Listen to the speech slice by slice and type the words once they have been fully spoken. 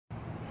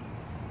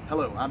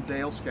Hello, I'm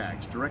Dale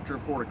Skaggs, Director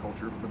of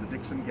Horticulture for the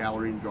Dixon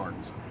Gallery and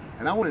Gardens,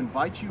 and I want to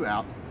invite you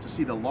out to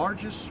see the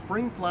largest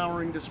spring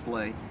flowering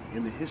display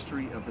in the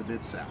history of the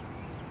Mid-South.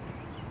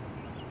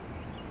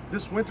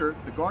 This winter,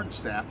 the garden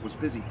staff was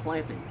busy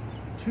planting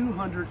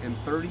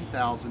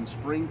 230,000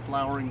 spring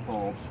flowering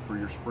bulbs for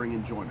your spring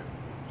enjoyment.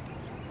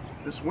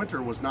 This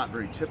winter was not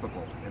very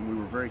typical, and we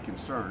were very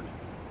concerned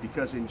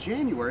because in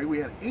January we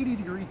had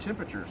 80-degree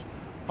temperatures,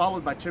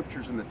 followed by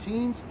temperatures in the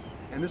teens,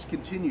 and this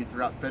continued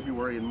throughout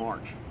February and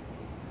March.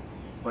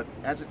 But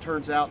as it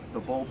turns out, the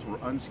bulbs were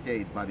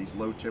unscathed by these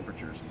low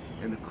temperatures,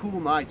 and the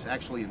cool nights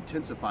actually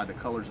intensify the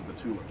colors of the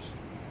tulips.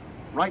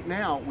 Right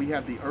now, we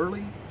have the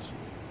early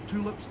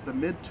tulips, the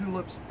mid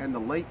tulips, and the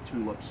late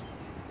tulips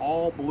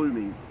all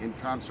blooming in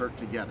concert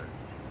together.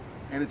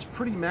 And it's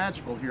pretty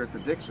magical here at the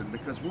Dixon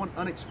because one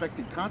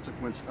unexpected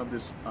consequence of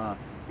this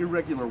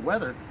irregular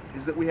weather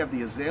is that we have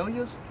the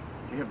azaleas,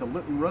 we have the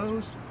Litten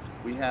rose,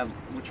 we have,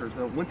 which are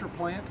the winter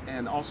plant,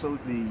 and also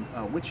the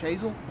witch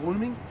hazel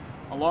blooming,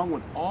 along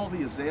with all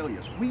the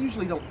azaleas. We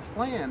usually don't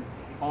plan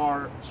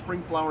our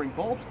spring flowering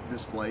bulb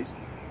displays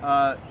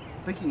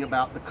thinking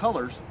about the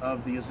colors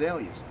of the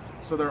azaleas.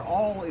 So they're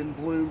all in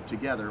bloom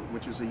together,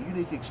 which is a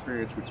unique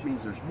experience, which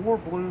means there's more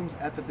blooms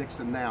at the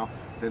Dixon now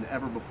than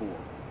ever before.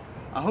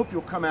 I hope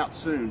you'll come out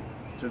soon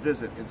to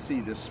visit and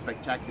see this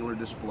spectacular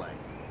display.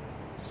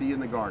 See you in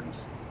the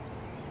gardens.